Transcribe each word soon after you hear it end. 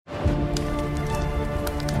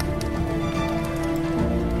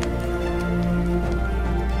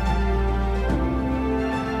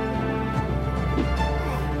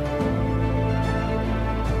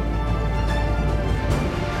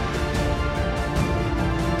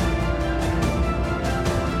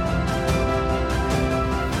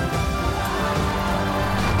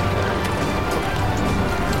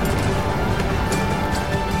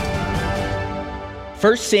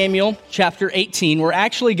1 Samuel chapter 18. We're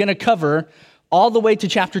actually going to cover all the way to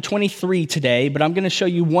chapter 23 today, but I'm going to show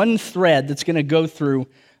you one thread that's going to go through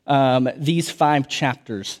these 5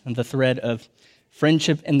 chapters, the thread of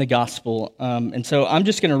friendship and the gospel. And so I'm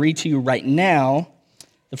just going to read to you right now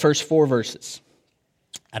the first 4 verses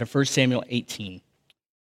out of 1 Samuel 18. It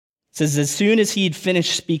says, as soon as he had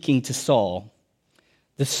finished speaking to Saul,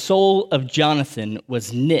 the soul of Jonathan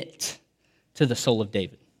was knit to the soul of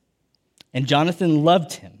David. And Jonathan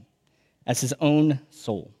loved him as his own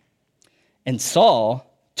soul. And Saul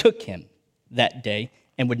took him that day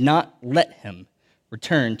and would not let him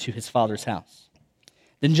return to his father's house.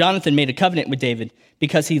 Then Jonathan made a covenant with David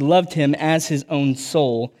because he loved him as his own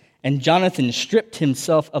soul. And Jonathan stripped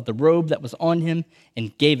himself of the robe that was on him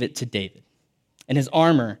and gave it to David, and his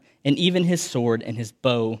armor, and even his sword, and his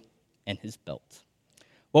bow, and his belt.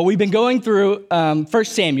 Well, we've been going through 1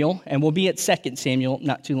 Samuel, and we'll be at 2 Samuel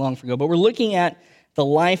not too long ago, but we're looking at the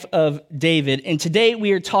life of David, and today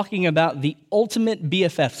we are talking about the ultimate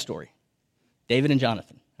BFF story, David and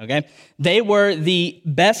Jonathan, okay? They were the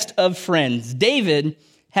best of friends. David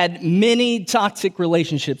had many toxic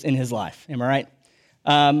relationships in his life, am I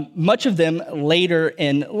right? Much of them later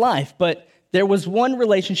in life, but there was one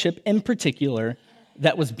relationship in particular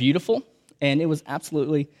that was beautiful, and it was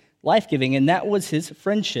absolutely life-giving, and that was his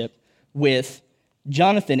friendship with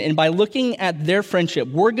Jonathan. And by looking at their friendship,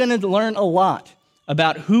 we're going to learn a lot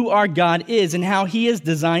about who our God is and how he has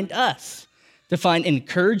designed us to find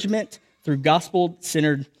encouragement through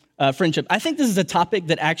gospel-centered friendship. I think this is a topic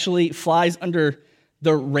that actually flies under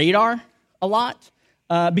the radar a lot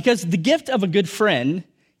because the gift of a good friend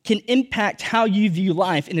can impact how you view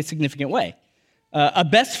life in a significant way. A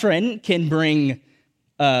best friend can bring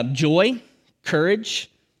joy, courage,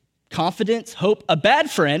 confidence, hope. A bad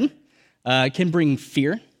friend can bring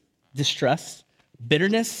fear, distrust,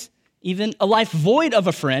 bitterness, even. A life void of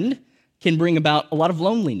a friend can bring about a lot of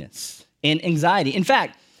loneliness and anxiety. In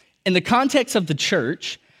fact, in the context of the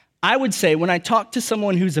church, I would say when I talk to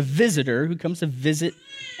someone who's a visitor, who comes to visit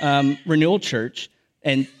Renewal Church,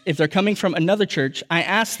 and if they're coming from another church, I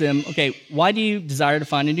ask them, okay, why do you desire to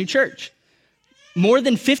find a new church? More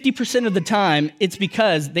than 50% of the time, it's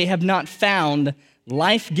because they have not found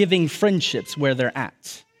life-giving friendships where they're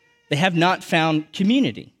at. They have not found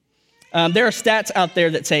community. There are stats out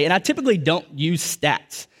there that say, and I typically don't use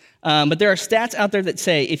stats, but there are stats out there that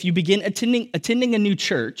say if you begin attending a new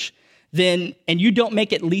church, and you don't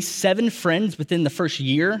make at least 7 friends within the first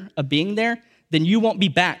year of being there, then you won't be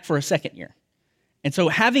back for a second year. And so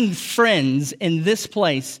having friends in this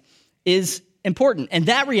place is important. And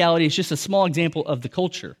that reality is just a small example of the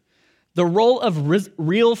culture. The role of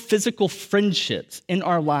real physical friendships in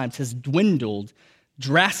our lives has dwindled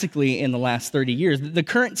drastically in the last 30 years. The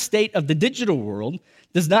current state of the digital world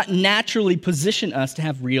does not naturally position us to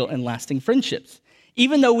have real and lasting friendships.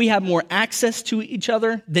 Even though we have more access to each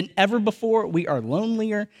other than ever before, we are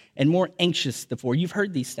lonelier and more anxious than before. You've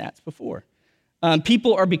heard these stats before.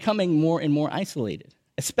 People are becoming more and more isolated,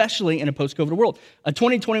 especially in a post-COVID world. A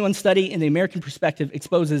 2021 study in the American Perspective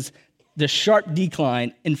exposes the sharp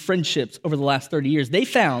decline in friendships over the last 30 years. They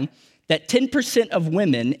found that 10% of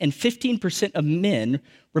women and 15% of men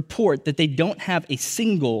report that they don't have a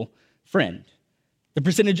single friend. The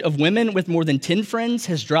percentage of women with more than 10 friends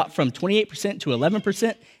has dropped from 28% to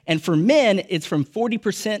 11%, and for men, it's from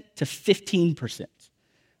 40% to 15%.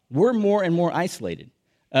 We're more and more isolated.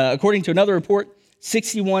 According to another report,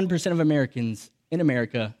 61% of Americans in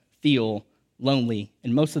America feel lonely,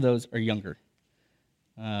 and most of those are younger.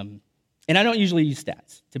 And I don't usually use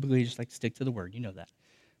stats. Typically, I just like to stick to the word. You know that.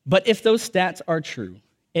 But if those stats are true,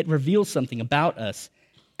 it reveals something about us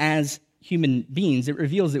as human beings. It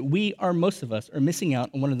reveals that most of us are missing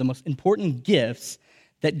out on one of the most important gifts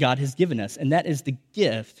that God has given us, and that is the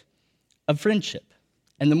gift of friendship.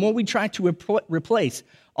 And the more we try to replace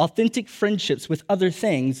authentic friendships with other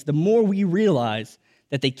things, the more we realize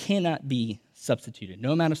that they cannot be substituted.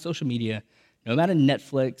 No amount of social media, no amount of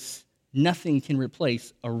Netflix, nothing can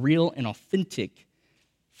replace a real and authentic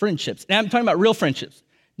friendships. And I'm talking about real friendships,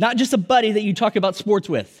 not just a buddy that you talk about sports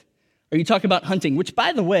with, or you talk about hunting, which,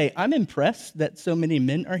 by the way, I'm impressed that so many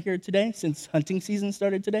men are here today since hunting season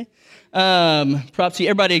started today. Props to you,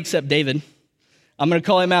 everybody except David. I'm going to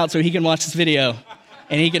call him out so he can watch this video,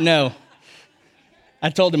 and he can know. I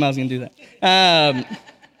told him I was going to do that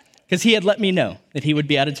because he had let me know that he would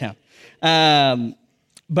be out of town.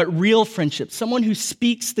 But real friendship, someone who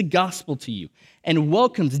speaks the gospel to you and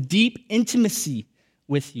welcomes deep intimacy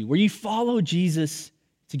with you, where you follow Jesus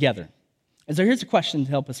together. And so here's a question to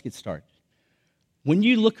help us get started. When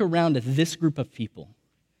you look around at this group of people,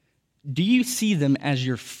 do you see them as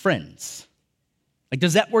your friends Like,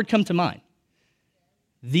 does that word come to mind?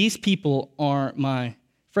 These people are my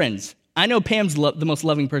friends. I know Pam's the most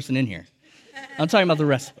loving person in here. I'm talking about the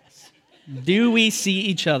rest of us. Do we see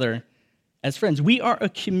each other as friends? We are a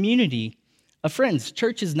community of friends.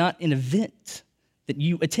 Church is not an event that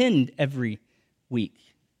you attend every week.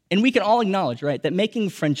 And we can all acknowledge, right, that making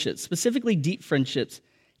friendships, specifically deep friendships,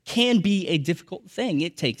 can be a difficult thing.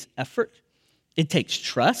 It takes effort. It takes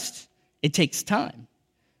trust. It takes time.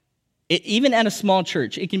 Even at a small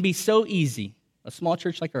church, it can be so easy, a small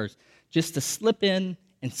church like ours, just to slip in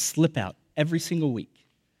and slip out every single week.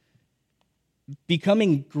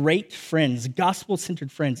 Becoming great friends,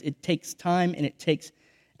 gospel-centered friends, it takes time and it takes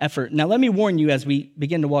effort. Now, let me warn you as we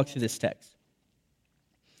begin to walk through this text.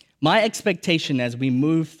 My expectation as we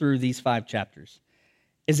move through these 5 chapters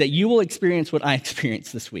is that you will experience what I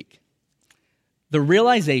experienced this week. The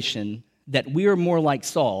realization that we are more like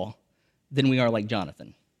Saul than we are like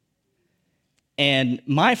Jonathan. And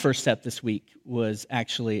my first step this week was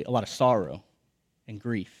actually a lot of sorrow and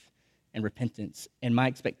grief and repentance. And my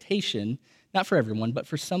expectation, not for everyone, but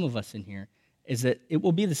for some of us in here, is that it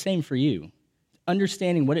will be the same for you.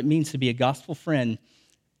 Understanding what it means to be a gospel friend.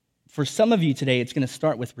 For some of you today, it's going to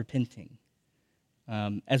start with repenting.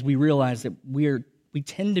 As we realize that we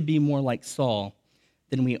tend to be more like Saul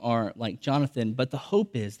than we are like Jonathan. But the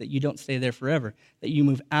hope is that you don't stay there forever, that you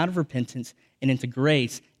move out of repentance and into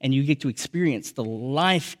grace, and you get to experience the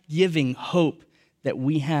life-giving hope that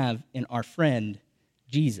we have in our friend,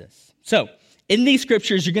 Jesus. So, in these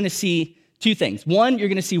scriptures, you're going to see 2 things. 1, you're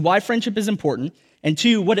going to see why friendship is important, and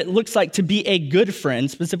 2, what it looks like to be a good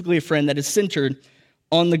friend, specifically a friend that is centered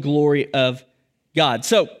on the glory of God.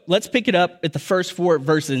 So let's pick it up at the first 4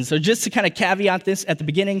 verses. So just to kind of caveat this at the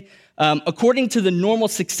beginning, according to the normal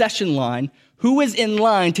succession line, who is in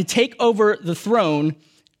line to take over the throne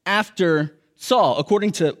after Saul,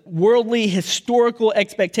 according to worldly historical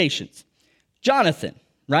expectations? Jonathan,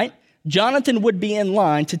 right? Jonathan would be in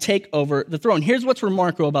line to take over the throne. Here's what's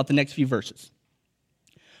remarkable about the next few verses.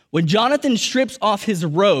 When Jonathan strips off his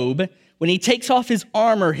robe, when he takes off his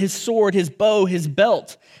armor, his sword, his bow, his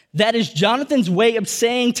belt, that is Jonathan's way of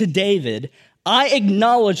saying to David, I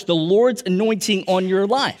acknowledge the Lord's anointing on your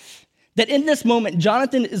life. That in this moment,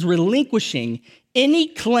 Jonathan is relinquishing any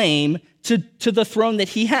claim to the throne that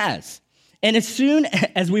he has. And as soon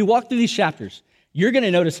as we walk through these chapters, you're going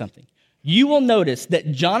to notice something. You will notice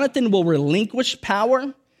that Jonathan will relinquish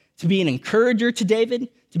power to be an encourager to David,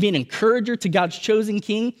 to be an encourager to God's chosen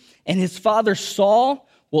king, and his father Saul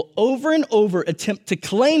will over and over attempt to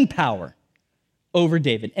claim power over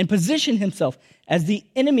David and position himself as the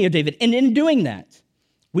enemy of David. And in doing that,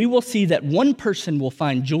 we will see that one person will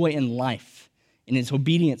find joy in life in his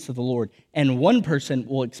obedience to the Lord, and one person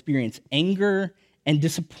will experience anger and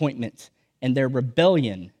disappointment in their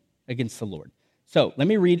rebellion against the Lord. So let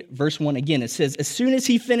me read verse 1 again. It says, as soon as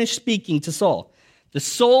he finished speaking to Saul, the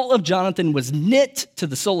soul of Jonathan was knit to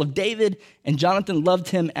the soul of David, and Jonathan loved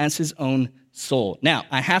him as his own soul. Now,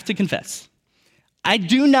 I have to confess, I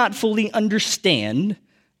do not fully understand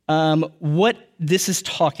what this is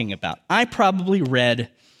talking about. I probably read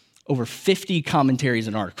over 50 commentaries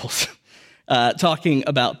and articles talking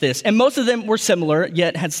about this, and most of them were similar,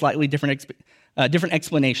 yet had slightly different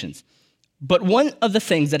explanations. But one of the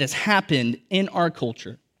things that has happened in our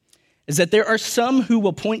culture is that there are some who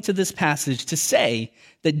will point to this passage to say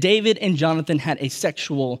that David and Jonathan had a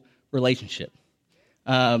sexual relationship.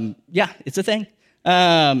 Yeah, it's a thing.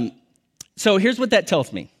 So here's what that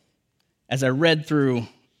tells me as I read through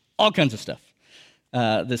all kinds of stuff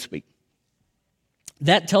this week.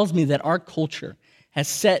 That tells me that our culture has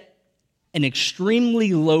set an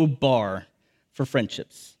extremely low bar for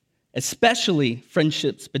friendships, especially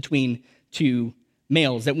friendships between 2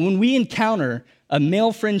 males. That when we encounter a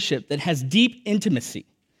male friendship that has deep intimacy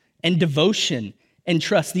and devotion and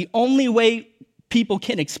trust, the only way people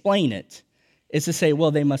can explain it is to say,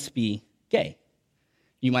 well, they must be gay.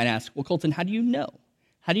 You might ask, well, Colton, how do you know?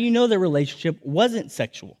 How do you know their relationship wasn't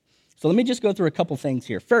sexual? So let me just go through a couple things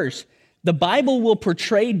here. First, the Bible will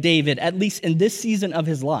portray David, at least in this season of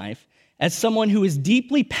his life, as someone who is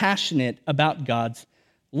deeply passionate about God's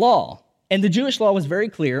law. And the Jewish law was very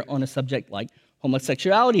clear on a subject like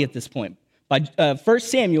homosexuality at this point. By 1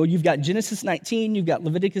 Samuel, you've got Genesis 19, you've got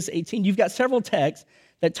Leviticus 18, you've got several texts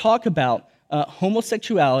that talk about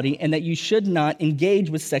homosexuality and that you should not engage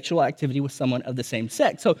with sexual activity with someone of the same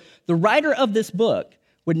sex. So the writer of this book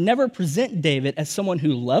would never present David as someone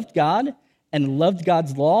who loved God and loved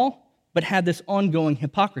God's law, but had this ongoing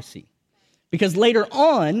hypocrisy. Because later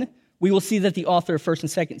on, we will see that the author of 1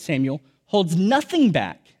 and 2 Samuel holds nothing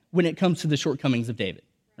back when it comes to the shortcomings of David,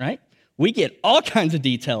 right? We get all kinds of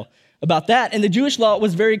detail about that. And the Jewish law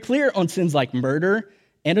was very clear on sins like murder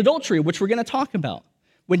and adultery, which we're going to talk about.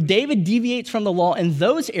 When David deviates from the law in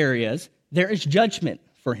those areas, there is judgment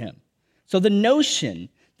for him. So the notion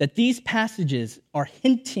that these passages are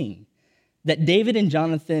hinting that David and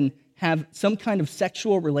Jonathan have some kind of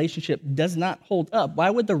sexual relationship does not hold up. Why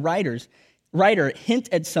would the writer hint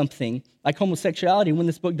at something like homosexuality when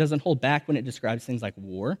this book doesn't hold back when it describes things like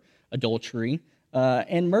war, adultery,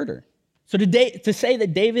 and murder? So to say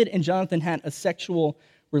that David and Jonathan had a sexual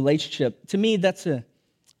relationship, to me, it's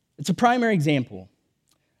a primary example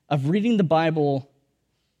of reading the Bible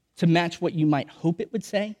to match what you might hope it would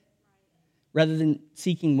say, rather than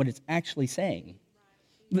seeking what it's actually saying.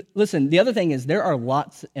 Listen, the other thing is there are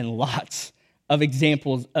lots and lots of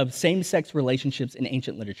examples of same-sex relationships in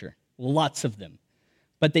ancient literature, lots of them,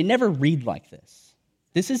 but they never read like this.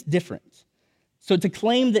 This is different. So to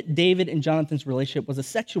claim that David and Jonathan's relationship was a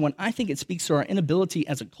sexual one, I think it speaks to our inability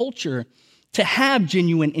as a culture to have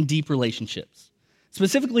genuine and deep relationships,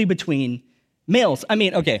 specifically between males. I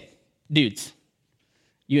mean, okay, dudes,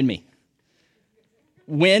 you and me.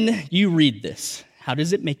 When you read this, how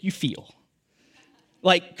does it make you feel?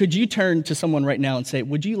 Like, could you turn to someone right now and say,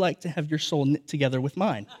 would you like to have your soul knit together with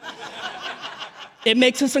mine? It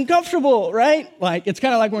makes us uncomfortable, right? Like, it's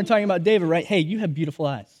kind of like when we're talking about David, right? Hey, you have beautiful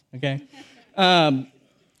eyes, okay?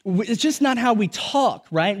 It's just not how we talk,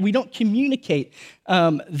 right? We don't communicate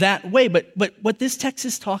that way. But what this text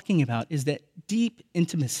is talking about is that deep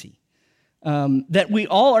intimacy that we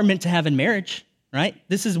all are meant to have in marriage, right?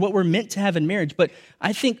 This is what we're meant to have in marriage. But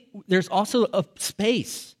I think there's also a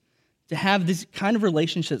space to have this kind of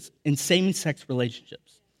relationships in same-sex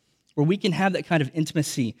relationships where we can have that kind of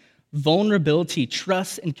intimacy, vulnerability,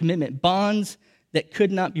 trust, and commitment, bonds that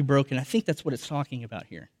could not be broken. I think that's what it's talking about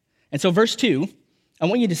here. And so verse 2, I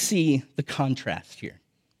want you to see the contrast here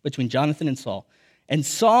between Jonathan and Saul. And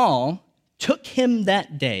Saul took him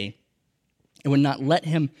that day and would not let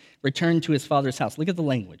him return to his father's house. Look at the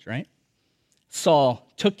language, right? Saul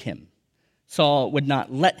took him. Saul would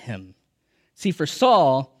not let him. See, for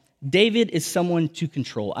Saul, David is someone to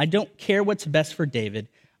control. I don't care what's best for David.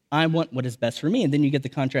 I want what is best for me. And then you get the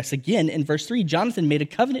contrast again in verse 3. Jonathan made a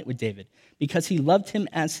covenant with David because he loved him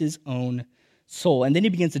as his own soul. And then he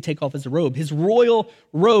begins to take off his robe, his royal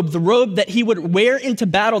robe, the robe that he would wear into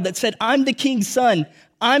battle that said, I'm the king's son.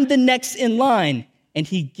 I'm the next in line. And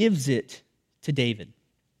he gives it to David.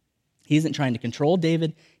 He isn't trying to control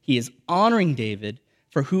David. He is honoring David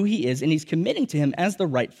for who he is, and he's committing to him as the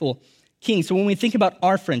rightful king. So when we think about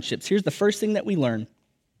our friendships, here's the first thing that we learn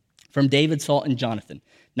from David, Saul, and Jonathan.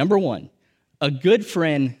 Number one, a good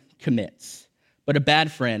friend commits, but a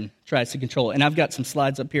bad friend tries to control. And I've got some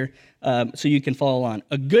slides up here so you can follow along.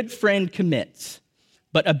 A good friend commits,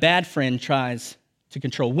 but a bad friend tries to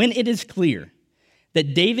control. When it is clear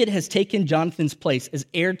that David has taken Jonathan's place as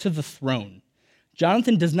heir to the throne,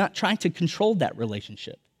 Jonathan does not try to control that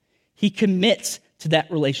relationship. He commits to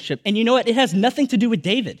that relationship. And you know what? It has nothing to do with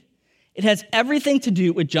David. It has everything to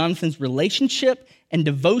do with Jonathan's relationship and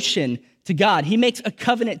devotion to God. He makes a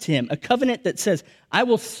covenant to him, a covenant that says, I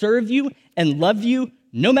will serve you and love you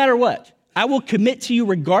no matter what. I will commit to you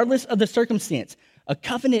regardless of the circumstance. A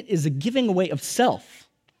covenant is a giving away of self.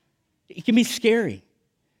 It can be scary.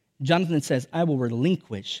 Jonathan says, I will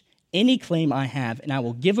relinquish any claim I have, and I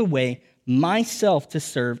will give away myself to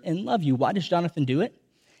serve and love you. Why does Jonathan do it?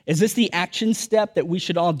 Is this the action step that we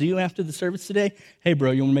should all do after the service today? Hey,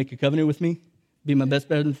 bro, you want to make a covenant with me? Be my best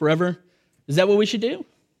friend forever? Is that what we should do?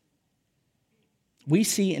 We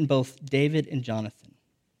see in both David and Jonathan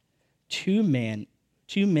two men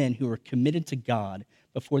who were committed to God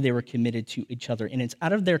before they were committed to each other. And it's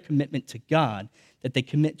out of their commitment to God that they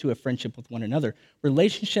commit to a friendship with one another.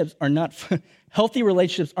 Healthy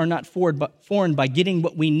relationships are not formed by getting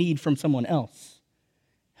what we need from someone else.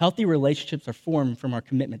 Healthy relationships are formed from our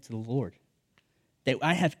commitment to the Lord. That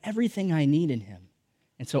I have everything I need in him.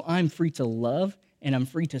 And so I'm free to love and I'm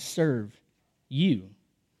free to serve you.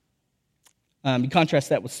 You contrast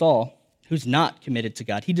that with Saul, who's not committed to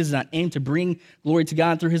God. He does not aim to bring glory to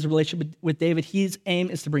God through his relationship with David. His aim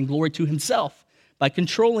is to bring glory to himself by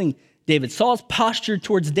controlling David. Saul's posture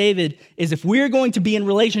towards David is, if we're going to be in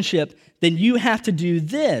relationship, then you have to do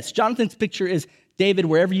this. Jonathan's picture is, David,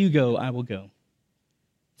 wherever you go, I will go.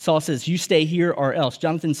 Saul says, you stay here or else.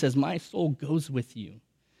 Jonathan says, my soul goes with you.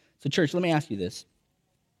 So church, let me ask you this.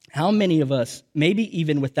 How many of us, maybe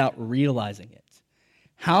even without realizing it,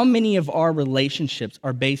 how many of our relationships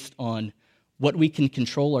are based on what we can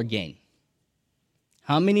control or gain?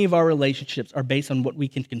 How many of our relationships are based on what we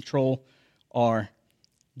can control or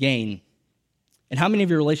gain? And how many of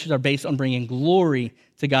your relationships are based on bringing glory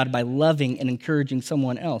to God by loving and encouraging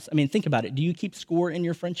someone else? I mean, think about it. Do you keep score in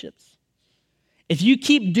your friendships? If you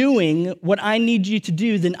keep doing what I need you to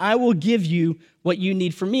do, then I will give you what you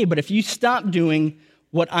need from me. But if you stop doing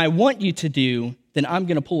what I want you to do, then I'm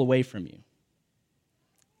going to pull away from you.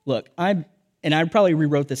 Look, I probably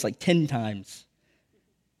rewrote this like 10 times.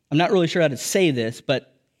 I'm not really sure how to say this,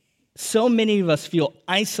 but so many of us feel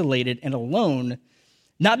isolated and alone,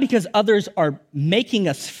 not because others are making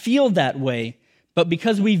us feel that way, but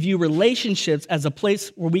because we view relationships as a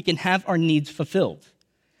place where we can have our needs fulfilled.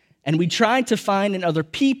 And we try to find in other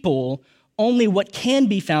people only what can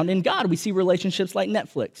be found in God. We see relationships like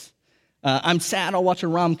Netflix. I'm sad, I'll watch a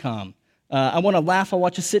rom-com. I want to laugh, I'll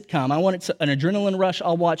watch a sitcom. I want an adrenaline rush,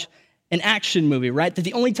 I'll watch an action movie, right? That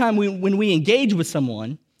the only time when we engage with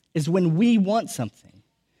someone is when we want something.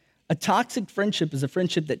 A toxic friendship is a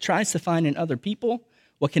friendship that tries to find in other people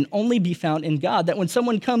what can only be found in God. That when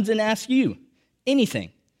someone comes and asks you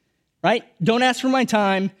anything, right? Don't ask for my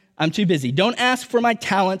time, I'm too busy. Don't ask for my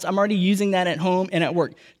talents, I'm already using that at home and at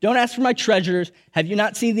work. Don't ask for my treasures, have you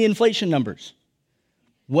not seen the inflation numbers?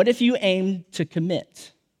 What if you aim to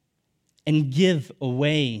commit and give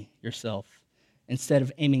away yourself instead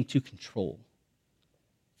of aiming to control?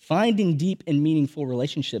 Finding deep and meaningful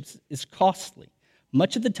relationships is costly.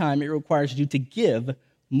 Much of the time, it requires you to give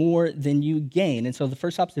more than you gain. And so the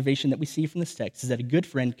first observation that we see from this text is that a good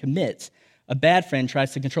friend commits, a bad friend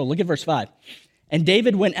tries to control. Look at verse 5. And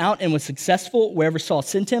David went out and was successful wherever Saul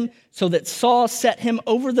sent him, so that Saul set him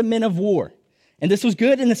over the men of war. And this was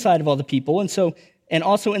good in the sight of all the people, and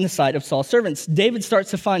also in the sight of Saul's servants. David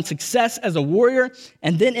starts to find success as a warrior,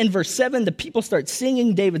 and then in verse 7, the people start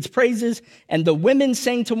singing David's praises, and the women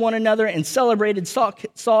sang to one another and celebrated.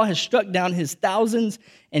 Saul has struck down his thousands,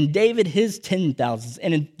 and David his 10,000s.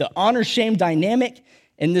 And in the honor-shame dynamic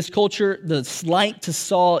in this culture, the slight to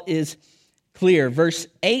Saul is clear. Verse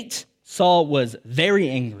 8, Saul was very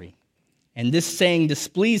angry, and this saying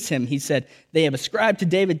displeased him. He said, they have ascribed to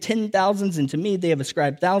David 10,000s, and to me they have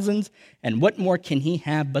ascribed thousands, and what more can he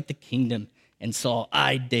have but the kingdom? And Saul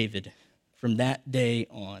eyed David from that day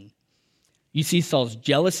on. You see Saul's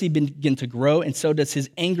jealousy begin to grow, and so does his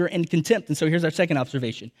anger and contempt. And so here's our second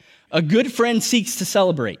observation. A good friend seeks to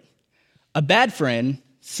celebrate. A bad friend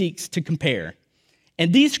seeks to compare.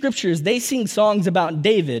 And these scriptures, they sing songs about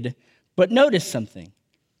David, but notice something.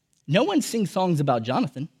 No one sings songs about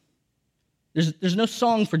Jonathan. There's no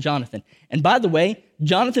song for Jonathan. And by the way,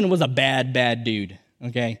 Jonathan was a bad dude,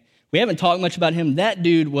 okay? We haven't talked much about him. That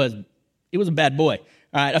dude was a bad boy.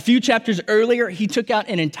 All right, a few chapters earlier, he took out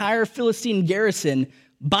an entire Philistine garrison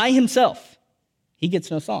by himself. He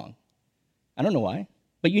gets no song. I don't know why,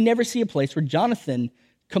 but you never see a place where Jonathan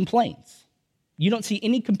complains. You don't see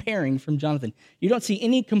any comparing from Jonathan. You don't see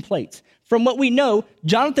any complaints. From what we know,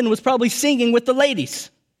 Jonathan was probably singing with the ladies,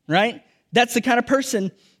 right? That's the kind of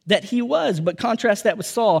person that he was, but contrast that with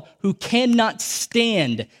Saul, who cannot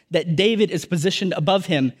stand that David is positioned above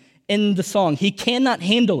him in the song. He cannot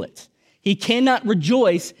handle it. He cannot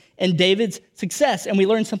rejoice in David's success. And we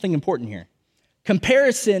learn something important here.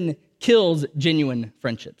 Comparison kills genuine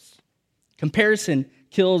friendships. Comparison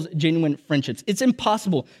kills genuine friendships. It's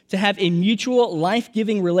impossible to have a mutual,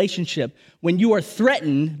 life-giving relationship when you are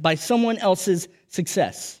threatened by someone else's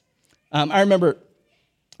success. I remember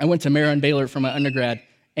I went to Marion Baylor for my undergrad,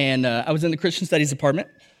 and I was in the Christian Studies department.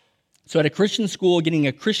 So at a Christian school, getting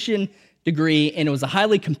a Christian degree, and it was a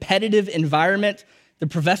highly competitive environment. The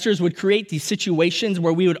professors would create these situations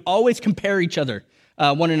where we would always compare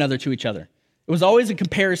one another to each other. It was always a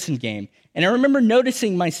comparison game. And I remember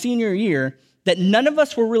noticing my senior year that none of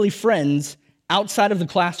us were really friends outside of the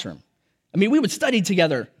classroom. I mean, we would study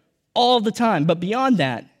together all the time, but beyond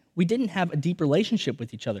that, we didn't have a deep relationship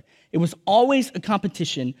with each other. It was always a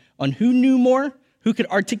competition on who knew more, who could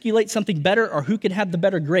articulate something better, or who could have the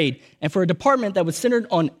better grade. And for a department that was centered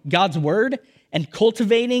on God's word and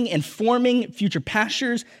cultivating and forming future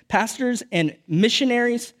pastors and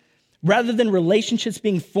missionaries, rather than relationships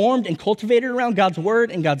being formed and cultivated around God's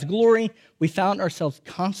word and God's glory, we found ourselves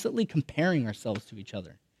constantly comparing ourselves to each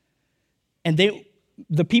other. And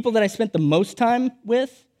the people that I spent the most time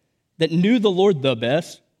with, that knew the Lord the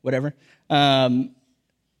best, whatever,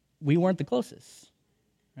 we weren't the closest,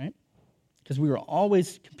 right? Because we were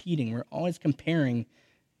always competing. We were always comparing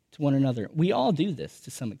to one another. We all do this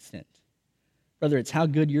to some extent. Whether it's how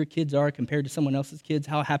good your kids are compared to someone else's kids,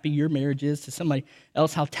 how happy your marriage is to somebody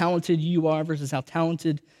else, how talented you are versus how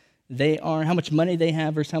talented they are, how much money they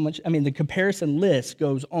have versus how much, the comparison list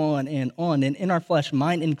goes on. And in our flesh,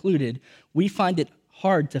 mine included, we find it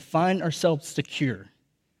hard to find ourselves secure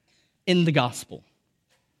in the gospel,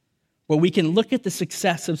 where we can look at the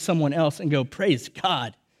success of someone else and go, praise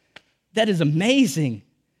God. That is amazing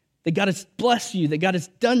that God has blessed you, that God has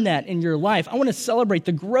done that in your life. I want to celebrate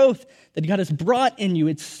the growth that God has brought in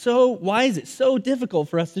you. Why is it so difficult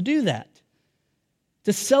for us to do that?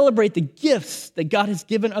 To celebrate the gifts that God has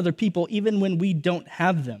given other people even when we don't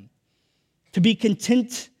have them. To be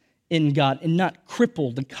content in God and not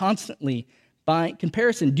crippled constantly by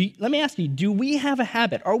comparison. Let me ask you, do we have a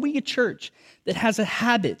habit? Are we a church that has a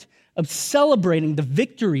habit of celebrating the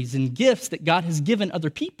victories and gifts that God has given other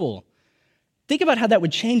people? Think about how that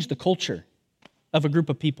would change the culture of a group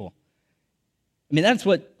of people. I mean, that's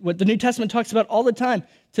what the New Testament talks about all the time,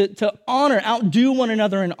 to honor, outdo one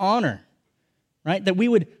another in honor, right? That we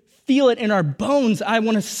would feel it in our bones. I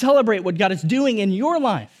want to celebrate what God is doing in your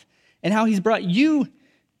life and how he's brought you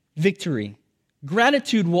victory.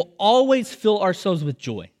 Gratitude will always fill our souls with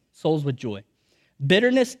joy.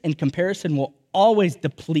 Bitterness and comparison will always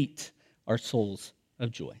deplete our souls of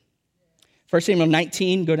joy. 1 Samuel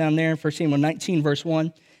 19, go down there, 1 Samuel 19, verse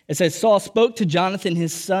 1. It says, Saul spoke to Jonathan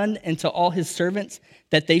his son and to all his servants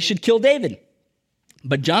that they should kill David.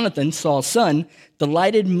 But Jonathan, Saul's son,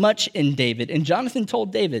 delighted much in David. And Jonathan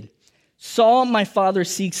told David, Saul, my father,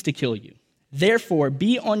 seeks to kill you. Therefore,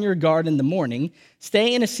 be on your guard in the morning,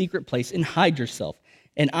 stay in a secret place and hide yourself.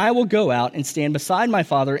 And I will go out and stand beside my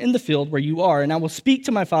father in the field where you are, and I will speak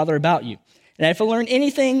to my father about you. And if I learn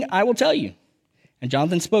anything, I will tell you. And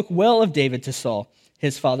Jonathan spoke well of David to Saul,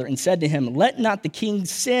 his father, and said to him, Let not the king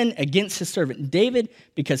sin against his servant David,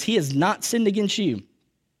 because he has not sinned against you,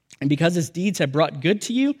 and because his deeds have brought good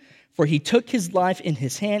to you, for he took his life in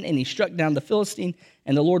his hand, and he struck down the Philistine,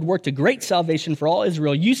 and the Lord worked a great salvation for all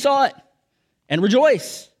Israel. You saw it, and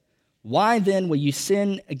rejoice. Why then will you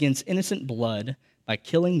sin against innocent blood by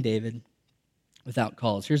killing David without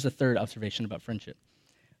cause? Here's the third observation about friendship.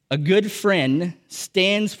 A good friend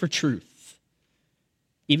stands for truth,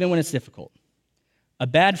 even when it's difficult. A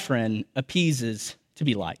bad friend appeases to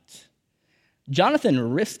be liked.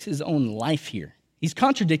 Jonathan risks his own life here. He's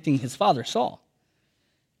contradicting his father, Saul.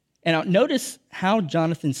 And now notice how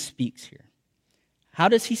Jonathan speaks here. How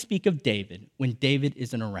does he speak of David when David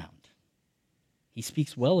isn't around? He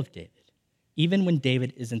speaks well of David, even when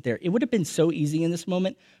David isn't there. It would have been so easy in this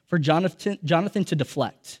moment for Jonathan to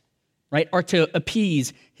deflect, right? Or to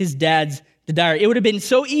appease his dad's desire. It would have been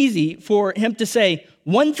so easy for him to say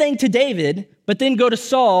one thing to David, but then go to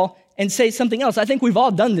Saul and say something else. I think we've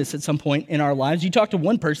all done this at some point in our lives. You talk to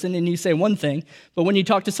one person and you say one thing, but when you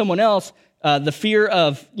talk to someone else, the fear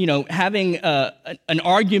of having an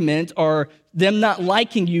argument or them not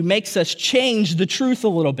liking you makes us change the truth a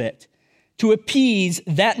little bit to appease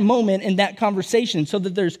that moment in that conversation so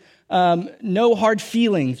that there's no hard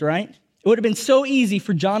feelings, right? It would have been so easy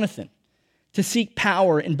for Jonathan to seek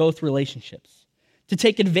power in both relationships, to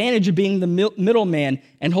take advantage of being the middleman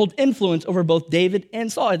and hold influence over both David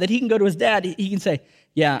and Saul, that he can go to his dad, he can say,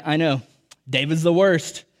 yeah, I know, David's the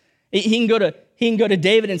worst. He can go to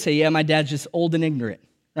David and say, yeah, my dad's just old and ignorant,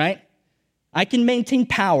 right? I can maintain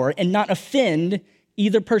power and not offend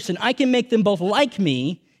either person. I can make them both like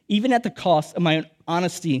me, even at the cost of my own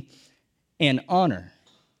honesty and honor.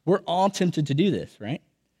 We're all tempted to do this, right?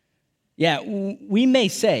 Yeah, we may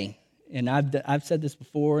say, and I've said this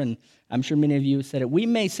before, and I'm sure many of you have said it, we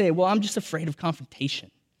may say, well, I'm just afraid of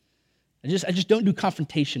confrontation. I just don't do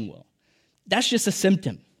confrontation well. That's just a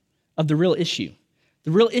symptom of the real issue.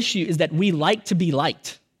 The real issue is that we like to be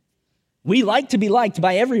liked. We like to be liked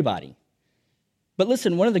by everybody. But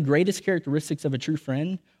listen, one of the greatest characteristics of a true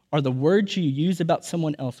friend are the words you use about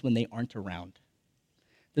someone else when they aren't around.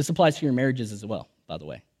 This applies to your marriages as well, by the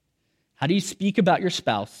way. How do you speak about your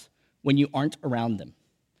spouse when you aren't around them?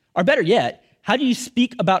 Or better yet, how do you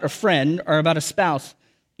speak about a friend or about a spouse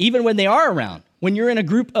even when they are around? When you're in a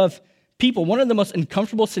group of people, one of the most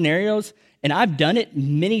uncomfortable scenarios, and I've done it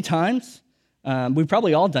many times, we've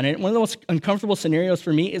probably all done it, one of the most uncomfortable scenarios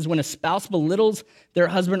for me is when a spouse belittles their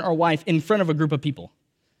husband or wife in front of a group of people.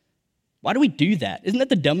 Why do we do that? Isn't that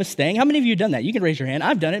the dumbest thing? How many of you have done that? You can raise your hand.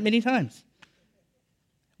 I've done it many times.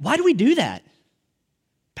 Why do we do that?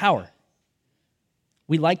 Power.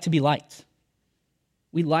 We like to be liked.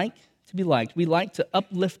 We like to be liked. We like to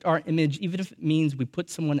uplift our image, even if it means we put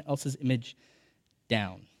someone else's image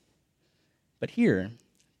down. But here,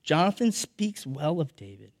 Jonathan speaks well of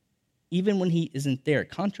David, even when he isn't there.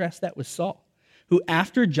 Contrast that with Saul, who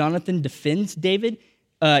after Jonathan defends David,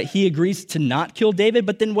 he agrees to not kill David,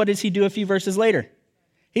 but then what does he do a few verses later?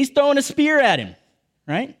 He's throwing a spear at him,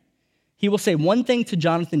 right? He will say one thing to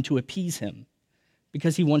Jonathan to appease him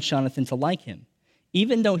because he wants Jonathan to like him,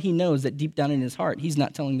 even though he knows that deep down in his heart, he's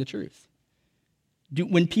not telling the truth.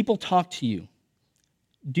 When people talk to you,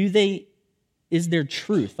 is there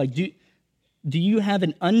truth? Like, do you have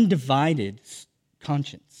an undivided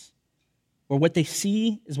conscience where what they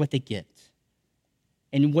see is what they get?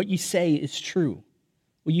 And what you say is true?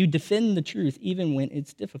 Will you defend the truth even when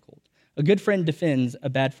it's difficult? A good friend defends, a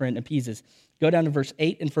bad friend appeases. Go down to verse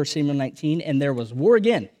 8 in 1 Samuel 19, and there was war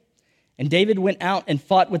again. And David went out and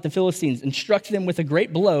fought with the Philistines and struck them with a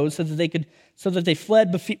great blow so that they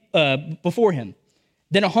fled before him.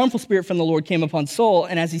 Then a harmful spirit from the Lord came upon Saul,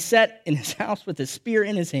 and as he sat in his house with his spear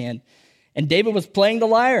in his hand, and David was playing the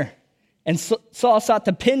lyre, and Saul sought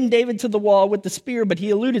to pin David to the wall with the spear, but he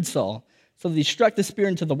eluded Saul. So that he struck the spear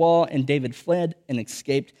into the wall, and David fled and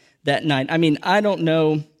escaped that night. I mean, I don't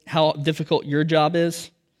know how difficult your job is,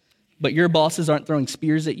 but your bosses aren't throwing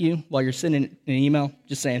spears at you while you're sending an email.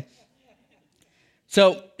 Just saying.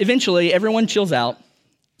 So eventually, everyone chills out.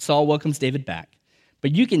 Saul welcomes David back.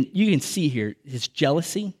 But you can see here his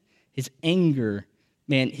jealousy, his anger,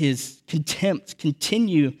 man, his contempt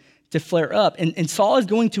continue to flare up. And Saul is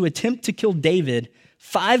going to attempt to kill David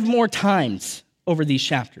 5 more times over these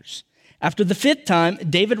chapters. After the 5th time,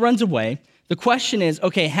 David runs away. The question is,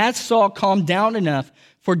 okay, has Saul calmed down enough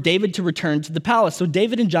for David to return to the palace? So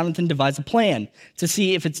David and Jonathan devise a plan to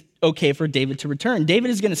see if it's okay for David to return.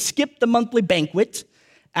 David is going to skip the monthly banquet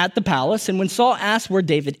at the palace, and when Saul asks where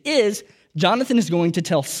David is, Jonathan is going to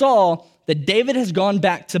tell Saul that David has gone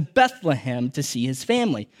back to Bethlehem to see his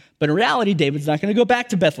family. But in reality, David's not going to go back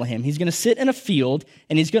to Bethlehem. He's going to sit in a field,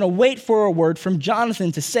 and he's going to wait for a word from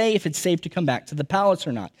Jonathan to say if it's safe to come back to the palace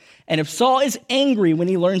or not. And if Saul is angry when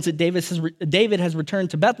he learns that David has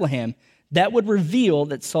returned to Bethlehem, that would reveal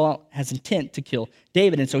that Saul has intent to kill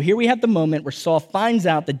David. And so here we have the moment where Saul finds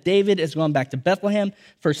out that David has gone back to Bethlehem.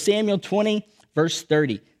 1 Samuel 20, verse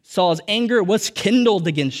 30. Saul's anger was kindled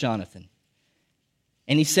against Jonathan.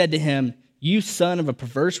 And he said to him, "You son of a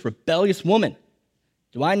perverse, rebellious woman,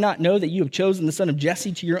 do I not know that you have chosen the son of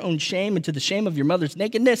Jesse to your own shame and to the shame of your mother's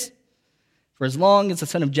nakedness? For as long as the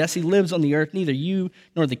son of Jesse lives on the earth, neither you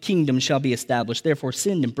nor the kingdom shall be established. Therefore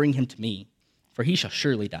send and bring him to me, for he shall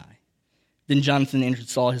surely die." Then Jonathan answered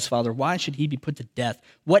Saul his father, "Why should he be put to death?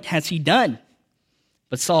 What has he done?"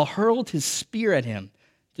 But Saul hurled his spear at him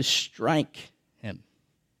to strike him.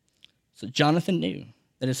 So Jonathan knew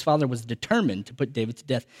that his father was determined to put David to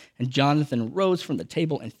death. And Jonathan rose from the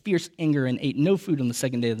table in fierce anger and ate no food on the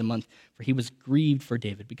 2nd day of the month, for he was grieved for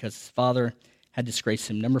David because his father had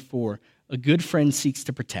disgraced him. Number 4, a good friend seeks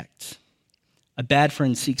to protect. A bad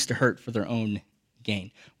friend seeks to hurt for their own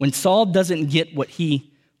gain. When Saul doesn't get what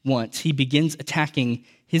he wants, he begins attacking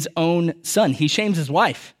his own son. He shames his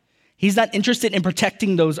wife. He's not interested in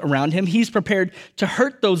protecting those around him. He's prepared to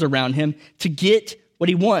hurt those around him to get what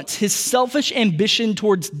he wants. His selfish ambition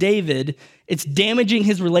towards David, it's damaging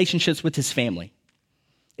his relationships with his family.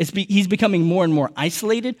 He's becoming more and more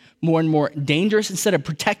isolated, more and more dangerous. Instead of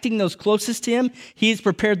protecting those closest to him, he is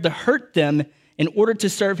prepared to hurt them in order to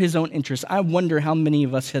serve his own interests. I wonder how many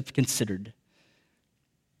of us have considered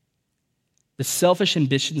the selfish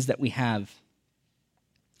ambitions that we have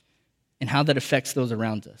and how that affects those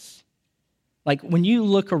around us. Like when you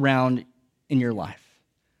look around in your life,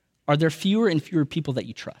 are there fewer and fewer people that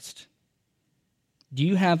you trust? Do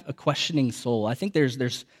you have a questioning soul? I think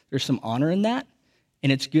there's some honor in that,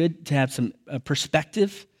 and it's good to have some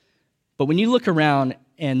perspective. But when you look around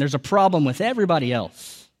and there's a problem with everybody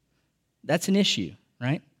else, that's an issue,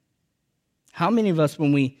 right? How many of us,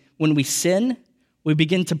 when we sin, we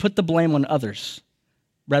begin to put the blame on others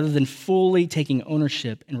rather than fully taking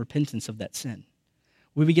ownership and repentance of that sin?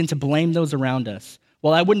 We begin to blame those around us.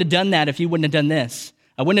 Well, I wouldn't have done that if you wouldn't have done this.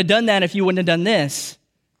 I wouldn't have done that if you wouldn't have done this.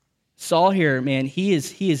 Saul here, man, he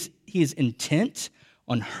is intent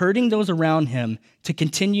on hurting those around him to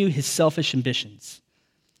continue his selfish ambitions.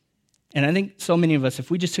 And I think so many of us,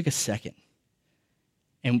 if we just took a second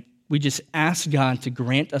and we just asked God to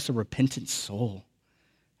grant us a repentant soul,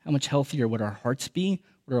 how much healthier would our hearts be?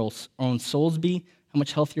 Would our own souls be? How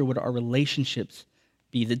much healthier would our relationships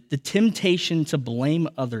be? The temptation to blame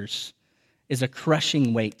others is a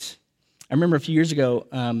crushing weight. I remember a few years ago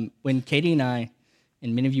when Katie and I,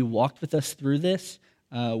 and many of you walked with us through this,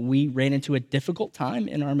 we ran into a difficult time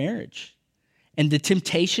in our marriage. And the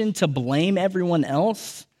temptation to blame everyone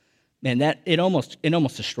else, man, it almost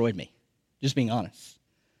destroyed me, just being honest.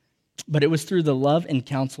 But it was through the love and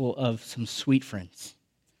counsel of some sweet friends,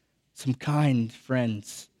 some kind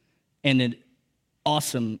friends, and an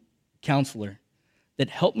awesome counselor that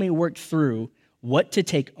helped me work through what to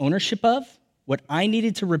take ownership of, what I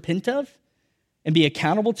needed to repent of and be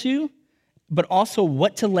accountable to, but also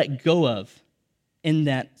what to let go of in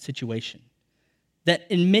that situation. That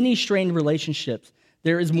in many strained relationships,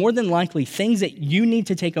 there is more than likely things that you need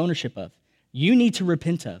to take ownership of, you need to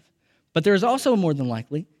repent of. But there's also more than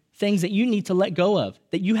likely things that you need to let go of,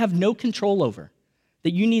 that you have no control over,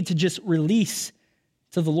 that you need to just release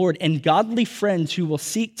to the Lord. And godly friends who will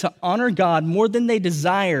seek to honor God more than they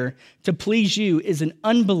desire to please you is an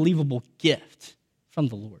unbelievable gift from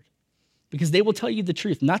the Lord. Because they will tell you the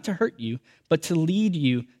truth, not to hurt you, but to lead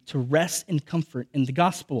you to rest and comfort in the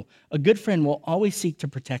gospel. A good friend will always seek to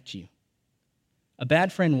protect you. A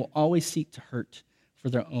bad friend will always seek to hurt for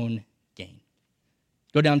their own gain.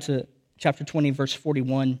 Go down to chapter 20, verse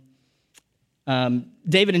 41.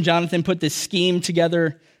 David and Jonathan put this scheme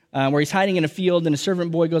together where he's hiding in a field and a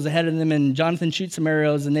servant boy goes ahead of them and Jonathan shoots some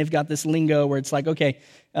arrows, and they've got this lingo where it's like, okay,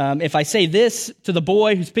 if I say this to the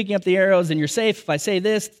boy who's picking up the arrows, then you're safe. If I say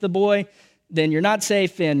this to the boy, then you're not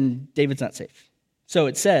safe, and David's not safe. So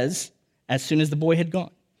it says, as soon as the boy had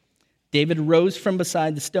gone, David rose from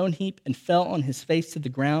beside the stone heap and fell on his face to the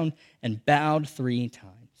ground and bowed 3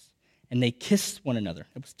 times. And they kissed one another.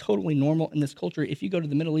 It was totally normal in this culture. If you go to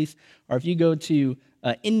the Middle East or if you go to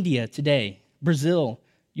India today, Brazil,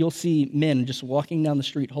 you'll see men just walking down the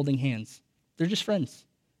street holding hands. They're just friends.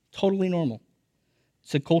 Totally normal.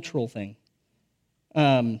 It's a cultural thing.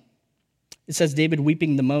 It says David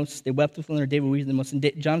weeping the most. They wept with one another, David weeping the most.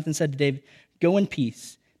 And Jonathan said to David, go in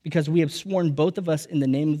peace, because we have sworn both of us in the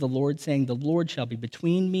name of the Lord, saying, the Lord shall be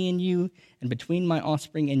between me and you, and between my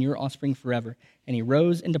offspring and your offspring forever. And he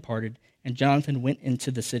rose and departed, and Jonathan went into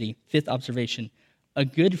the city. 5th observation, a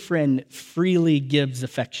good friend freely gives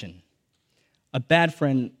affection. A bad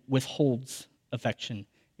friend withholds affection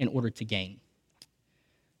in order to gain.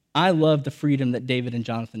 I love the freedom that David and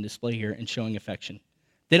Jonathan display here in showing affection.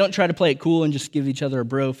 They don't try to play it cool and just give each other a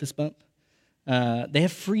bro fist bump. They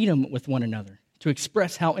have freedom with one another to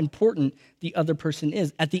express how important the other person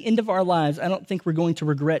is. At the end of our lives, I don't think we're going to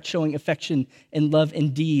regret showing affection and love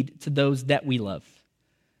and deed to those that we love.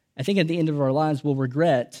 I think at the end of our lives, we'll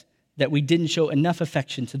regret that we didn't show enough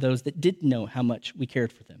affection to those that didn't know how much we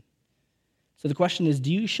cared for them. So the question is,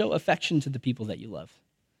 do you show affection to the people that you love?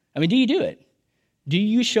 I mean, do you do it? Do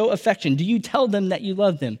you show affection? Do you tell them that you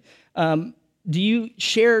love them? Do you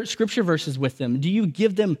share scripture verses with them? Do you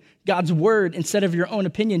give them God's word instead of your own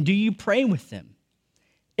opinion? Do you pray with them?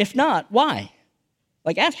 If not, why?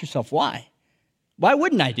 Like, ask yourself, why? Why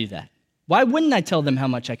wouldn't I do that? Why wouldn't I tell them how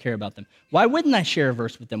much I care about them? Why wouldn't I share a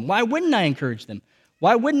verse with them? Why wouldn't I encourage them?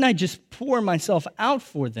 Why wouldn't I just pour myself out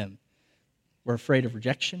for them? We're afraid of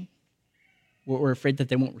rejection. We're afraid that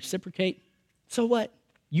they won't reciprocate. So what?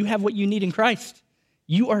 You have what you need in Christ.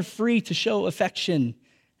 You are free to show affection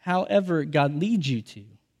however God leads you to.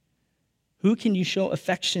 Who can you show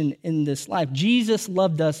affection in this life? Jesus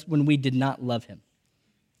loved us when we did not love him,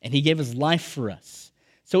 and he gave his life for us.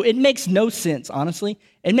 So it makes no sense, honestly.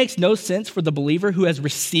 It makes no sense for the believer who has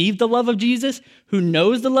received the love of Jesus, who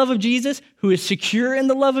knows the love of Jesus, who is secure in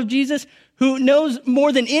the love of Jesus, who knows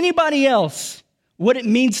more than anybody else what it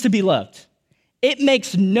means to be loved. It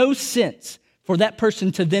makes no sense for that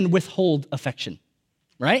person to then withhold affection,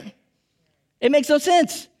 right? It makes no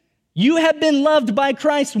sense. You have been loved by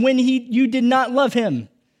Christ when you did not love him.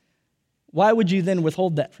 Why would you then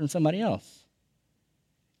withhold that from somebody else?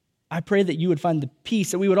 I pray that you would find the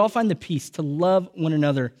peace, that we would all find the peace to love one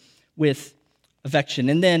another with affection.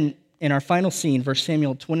 And then in our final scene, 1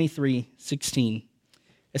 Samuel 23:16,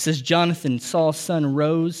 it says, Jonathan, Saul's son,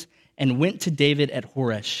 rose and went to David at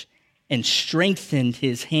Horesh and strengthened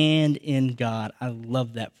his hand in God. I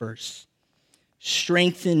love that verse.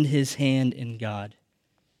 Strengthened his hand in God.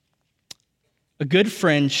 A good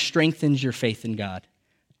friend strengthens your faith in God.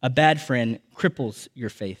 A bad friend cripples your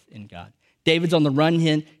faith in God. David's on the run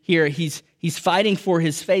here. He's fighting for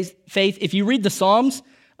his faith. If you read the Psalms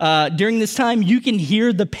during this time, you can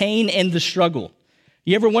hear the pain and the struggle.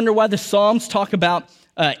 You ever wonder why the Psalms talk about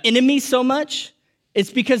enemies so much? It's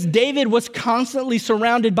because David was constantly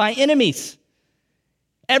surrounded by enemies.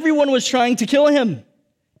 Everyone was trying to kill him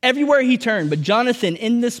everywhere he turned. But Jonathan,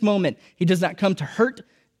 in this moment, he does not come to hurt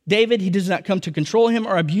David. He does not come to control him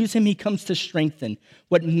or abuse him. He comes to strengthen.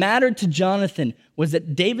 What mattered to Jonathan was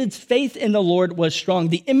that David's faith in the Lord was strong.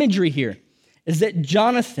 The imagery here is that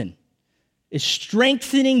Jonathan is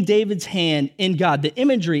strengthening David's hand in God. The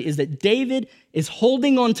imagery is that David is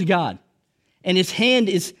holding on to God, and his hand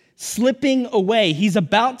is slipping away. He's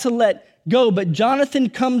about to let go, but Jonathan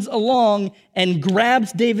comes along and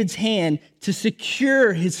grabs David's hand to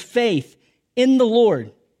secure his faith in the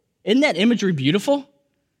Lord. Isn't that imagery beautiful?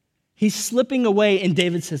 He's slipping away, and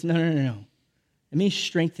David says, no. Let me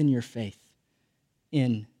strengthen your faith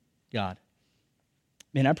in God.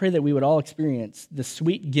 Man, I pray that we would all experience the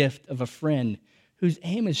sweet gift of a friend whose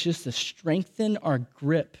aim is just to strengthen our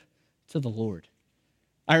grip to the Lord.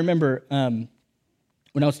 I remember when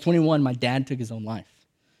I was 21, my dad took his own life.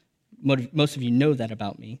 Most of you know that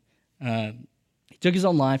about me. He took his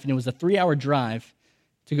own life, and it was a 3-hour drive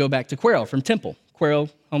to go back to Cuero from Temple. Cuero,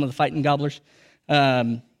 home of the Fighting Gobblers.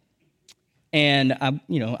 And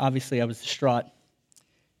obviously I was distraught.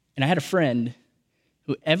 And I had a friend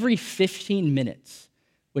who every 15 minutes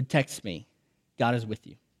would text me, "God is with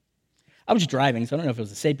you." I was driving, so I don't know if it was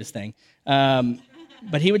the safest thing.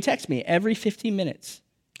 But he would text me every 15 minutes,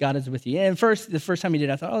 "God is with you." And the first time he did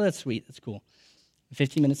it, I thought, "Oh, that's sweet, that's cool."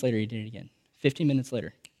 15 minutes later, he did it again. 15 minutes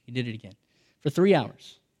later, he did it again. For 3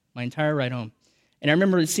 hours, my entire ride home. And I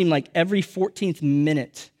remember it seemed like every 14th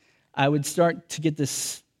minute, I would start to get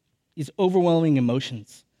these overwhelming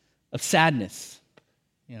emotions of sadness.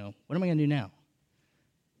 What am I going to do now?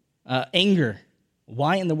 Anger.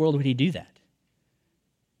 Why in the world would he do that?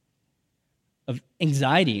 Of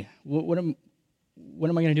anxiety. What am I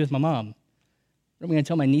going to do with my mom? What am I going to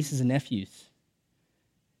tell my nieces and nephews?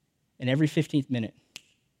 And every 15th minute,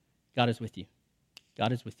 God is with you.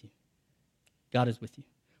 God is with you. God is with you.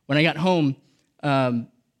 When I got home, I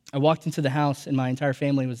walked into the house, and my entire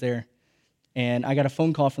family was there. And I got a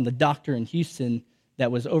phone call from the doctor in Houston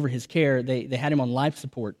that was over his care. They had him on life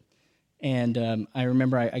support. And I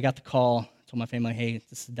remember I got the call, told my family, "Hey,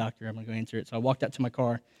 this is the doctor. I'm going to go answer it." So I walked out to my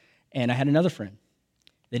car, and I had another friend.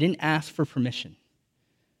 They didn't ask for permission.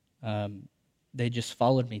 They just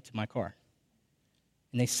followed me to my car.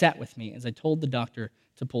 And they sat with me as I told the doctor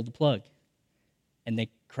to pull the plug. And they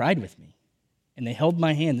cried with me. And they held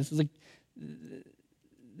my hand.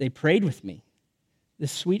 They prayed with me.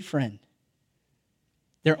 This sweet friend.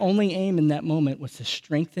 Their only aim in that moment was to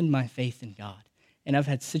strengthen my faith in God. And I've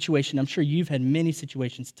had situations, I'm sure you've had many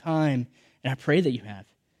situations, and I pray that you have,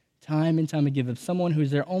 time and time again, of someone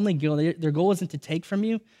who's their only goal. Their goal isn't to take from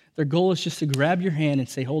you. Their goal is just to grab your hand and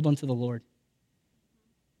say, "Hold on to the Lord.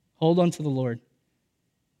 Hold on to the Lord.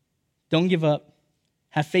 Don't give up.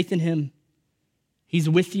 Have faith in him. He's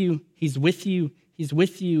with you. He's with you. He's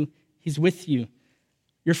with you. He's with you."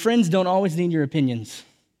 Your friends don't always need your opinions.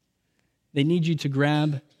 They need you to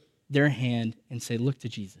grab their hand and say, "Look to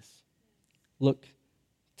Jesus. Look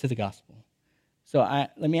to the gospel." So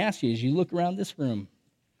let me ask you, as you look around this room,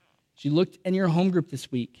 as you looked in your home group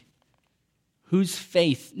this week, whose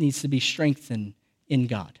faith needs to be strengthened in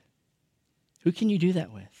God? Who can you do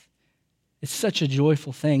that with? It's such a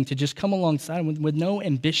joyful thing to just come alongside with no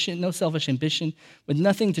ambition, no selfish ambition, with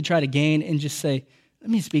nothing to try to gain, and just say, "Let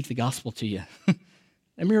me speak the gospel to you.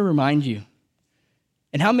 Let me remind you."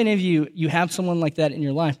 And how many of you have someone like that in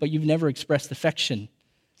your life, but you've never expressed affection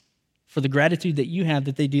for the gratitude that you have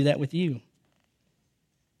that they do that with you?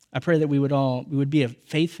 I pray that we would be a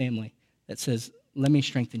faith family that says, "Let me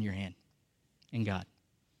strengthen your hand in God.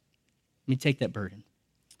 Let me take that burden."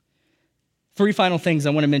 3 final things I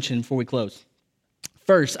want to mention before we close.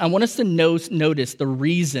 First, I want us to notice the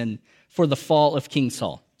reason for the fall of King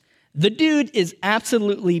Saul. The dude is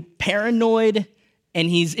absolutely paranoid, and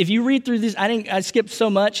if you read through this, I skipped so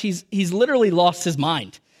much, he's literally lost his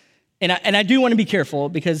mind. And I do want to be careful,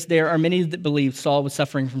 because there are many that believe Saul was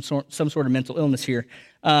suffering from some sort of mental illness here.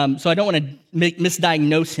 So I don't want to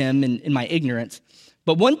misdiagnose him in my ignorance.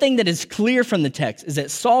 But one thing that is clear from the text is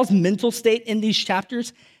that Saul's mental state in these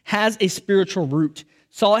chapters has a spiritual root.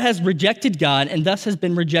 Saul has rejected God and thus has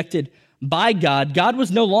been rejected by God. God was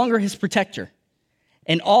no longer his protector.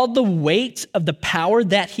 And all the weight of the power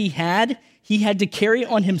that he had to carry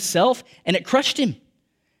on himself, and it crushed him.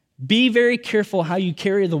 Be very careful how you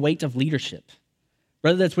carry the weight of leadership,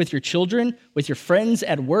 whether that's with your children, with your friends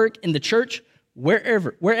at work, in the church,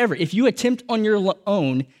 wherever. If you attempt on your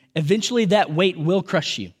own, eventually that weight will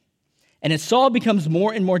crush you. And as Saul becomes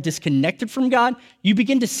more and more disconnected from God, you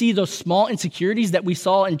begin to see those small insecurities that we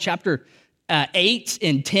saw in chapter 8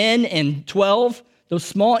 and 10 and 12, those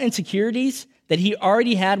small insecurities that he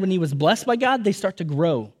already had when he was blessed by God, they start to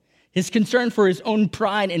grow. His concern for his own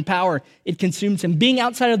pride and power, it consumes him. Being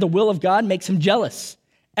outside of the will of God makes him jealous.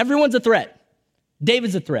 Everyone's a threat.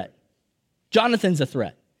 David's a threat. Jonathan's a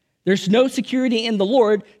threat. There's no security in the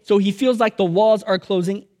Lord, so he feels like the walls are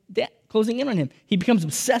closing in on him. He becomes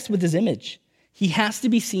obsessed with his image. He has to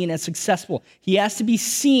be seen as successful. He has to be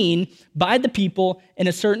seen by the people in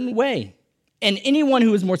a certain way. And anyone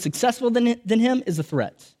who is more successful than him is a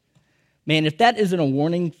threat. Man, if that isn't a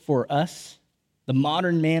warning for us, the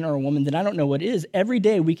modern man or woman, then I don't know what is. Every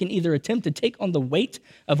day we can either attempt to take on the weight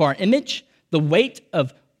of our image, the weight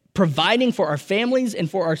of providing for our families and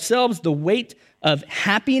for ourselves, the weight of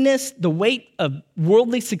happiness, the weight of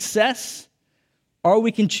worldly success, or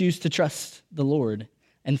we can choose to trust the Lord.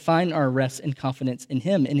 and find our rest and confidence in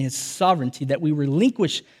him, in his sovereignty, that we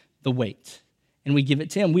relinquish the weight and we give it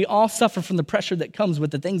to him. We all suffer from the pressure that comes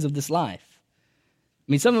with the things of this life.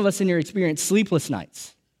 I mean, some of us in here experience sleepless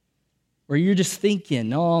nights where you're just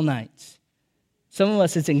thinking all night. Some of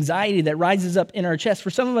us, it's anxiety that rises up in our chest. For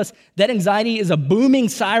some of us, that anxiety is a booming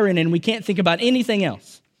siren and we can't think about anything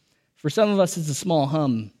else. For some of us, it's a small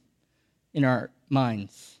hum in our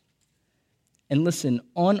minds. And listen,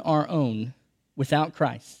 on our own, without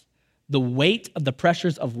Christ, the weight of the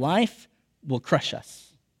pressures of life will crush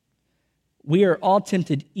us. We are all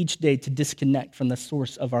tempted each day to disconnect from the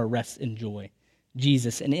source of our rest and joy,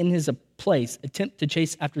 Jesus, and in his place, attempt to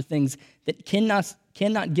chase after things that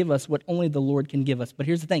cannot give us what only the Lord can give us. But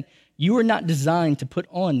here's the thing. You are not designed to put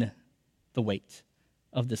on the weight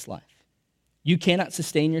of this life. You cannot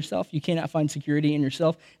sustain yourself. You cannot find security in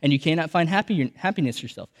yourself, and you cannot find happiness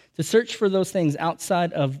yourself. To search for those things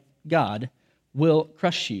outside of God will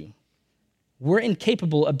crush you. We're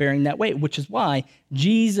incapable of bearing that weight, which is why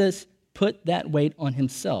Jesus put that weight on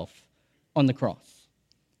himself on the cross.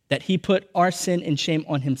 That he put our sin and shame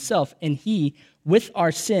on himself, and he, with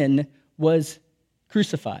our sin, was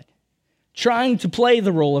crucified. Trying to play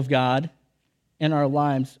the role of God in our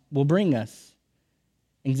lives will bring us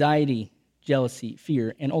anxiety, jealousy,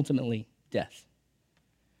 fear, and ultimately death.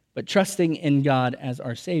 But trusting in God as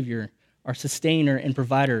our Savior, our sustainer and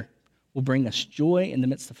provider, will bring us joy in the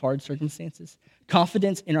midst of hard circumstances,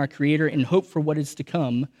 confidence in our Creator, and hope for what is to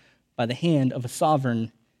come by the hand of a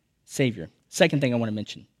sovereign Savior. Second thing I want to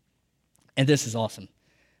mention, and this is awesome.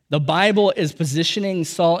 The Bible is positioning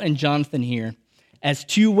Saul and Jonathan here as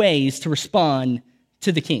two ways to respond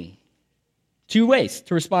to the king. Two ways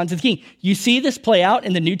to respond to the king. You see this play out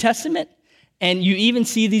in the New Testament, and you even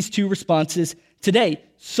see these two responses today.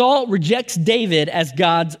 Saul rejects David as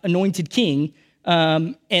God's anointed king,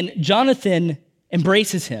 and Jonathan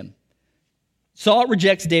embraces him. Saul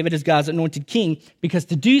rejects David as God's anointed king because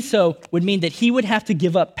to do so would mean that he would have to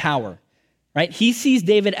give up power, right? He sees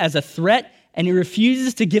David as a threat, and he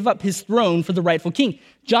refuses to give up his throne for the rightful king.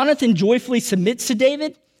 Jonathan joyfully submits to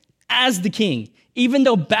David as the king, even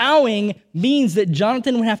though bowing means that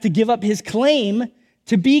Jonathan would have to give up his claim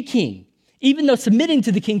to be king. Even though submitting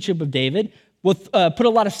to the kingship of David will put a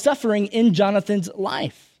lot of suffering in Jonathan's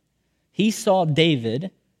life. He saw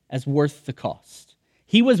David as worth the cost.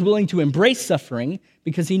 He was willing to embrace suffering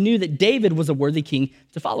because he knew that David was a worthy king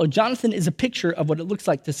to follow. Jonathan is a picture of what it looks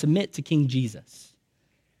like to submit to King Jesus,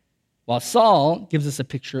 while Saul gives us a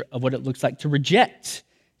picture of what it looks like to reject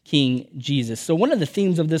King Jesus. So one of the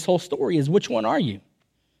themes of this whole story is, which one are you?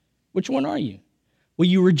 Which one are you? Will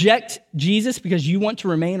you reject Jesus because you want to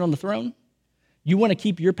remain on the throne? You want to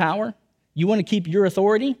keep your power? You want to keep your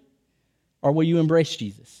authority? Or will you embrace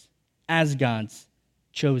Jesus as God's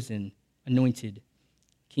chosen, anointed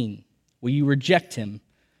king? Will you reject him,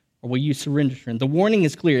 or will you surrender to him? The warning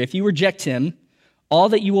is clear. If you reject him, all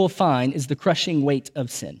that you will find is the crushing weight of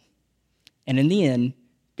sin. And in the end,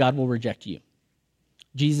 God will reject you.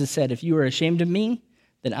 Jesus said, if you are ashamed of me,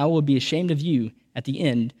 then I will be ashamed of you at the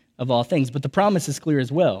end of all things. But the promise is clear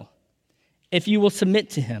as well. If you will submit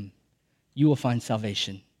to him, you will find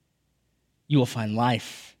salvation. You will find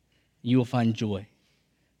life. You will find joy.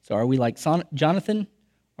 So are we like Jonathan?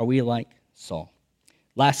 Are we like Saul?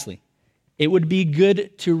 Lastly, it would be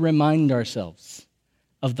good to remind ourselves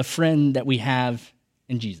of the friend that we have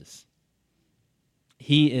in Jesus.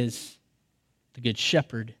 He is the good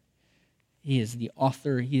shepherd. He is the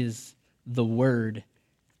author. He is the word.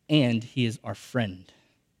 And he is our friend.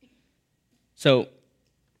 So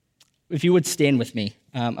if you would stand with me,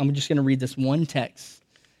 I'm just going to read this one text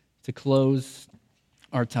to close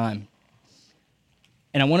our time.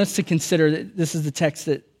 And I want us to consider, this is the text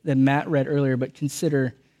that Matt read earlier, but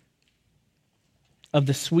consider of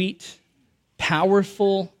the sweet,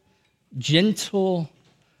 powerful, gentle,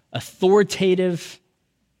 authoritative,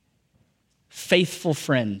 faithful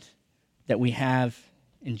friend that we have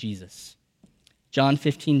in Jesus. John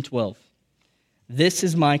 15:12. This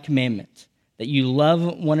is my commandment, that you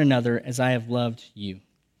love one another as I have loved you.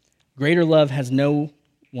 Greater love has no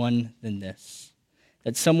one than this,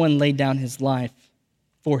 that someone laid down his life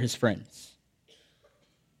for his friends.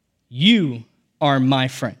 You are my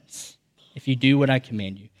friends if you do what I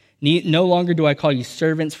command you. No longer do I call you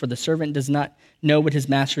servants, for the servant does not know what his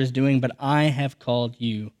master is doing, but I have called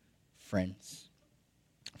you friends.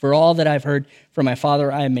 For all that I've heard from my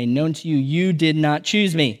Father I have made known to you. You did not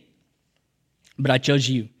choose me, but I chose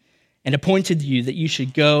you and appointed you that you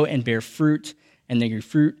should go and bear fruit, and that your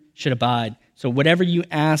fruit should abide. So whatever you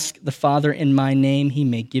ask the Father in my name, he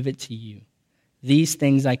may give it to you. These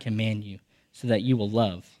things I command you, so that you will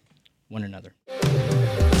love one another.